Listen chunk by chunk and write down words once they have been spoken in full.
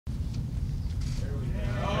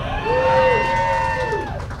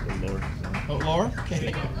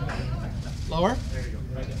Lower? There you go.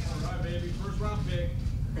 Right there. All right, baby. First round pick.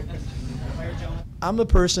 I'm a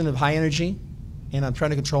person of high energy, and I'm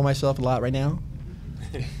trying to control myself a lot right now.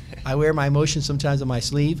 I wear my emotions sometimes on my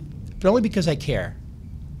sleeve, but only because I care.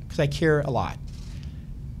 Because I care a lot.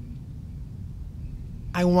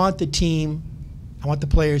 I want the team, I want the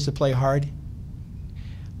players to play hard.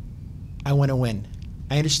 I want to win.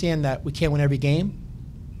 I understand that we can't win every game.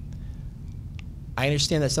 I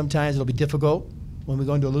understand that sometimes it'll be difficult when we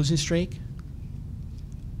go into a losing streak.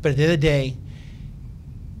 But at the end of the day,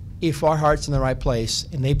 if our heart's in the right place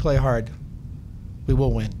and they play hard, we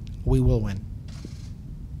will win. We will win.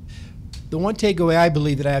 The one takeaway I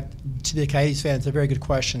believe that I have to the Coyotes fans, a very good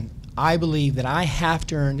question. I believe that I have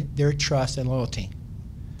to earn their trust and loyalty.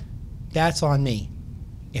 That's on me.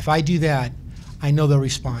 If I do that, I know they'll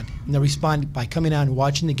respond. And they'll respond by coming out and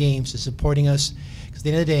watching the games and supporting us. Because at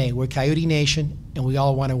the end of the day, we're Coyote Nation, and we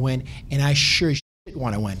all want to win. And I sure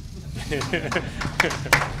want to win.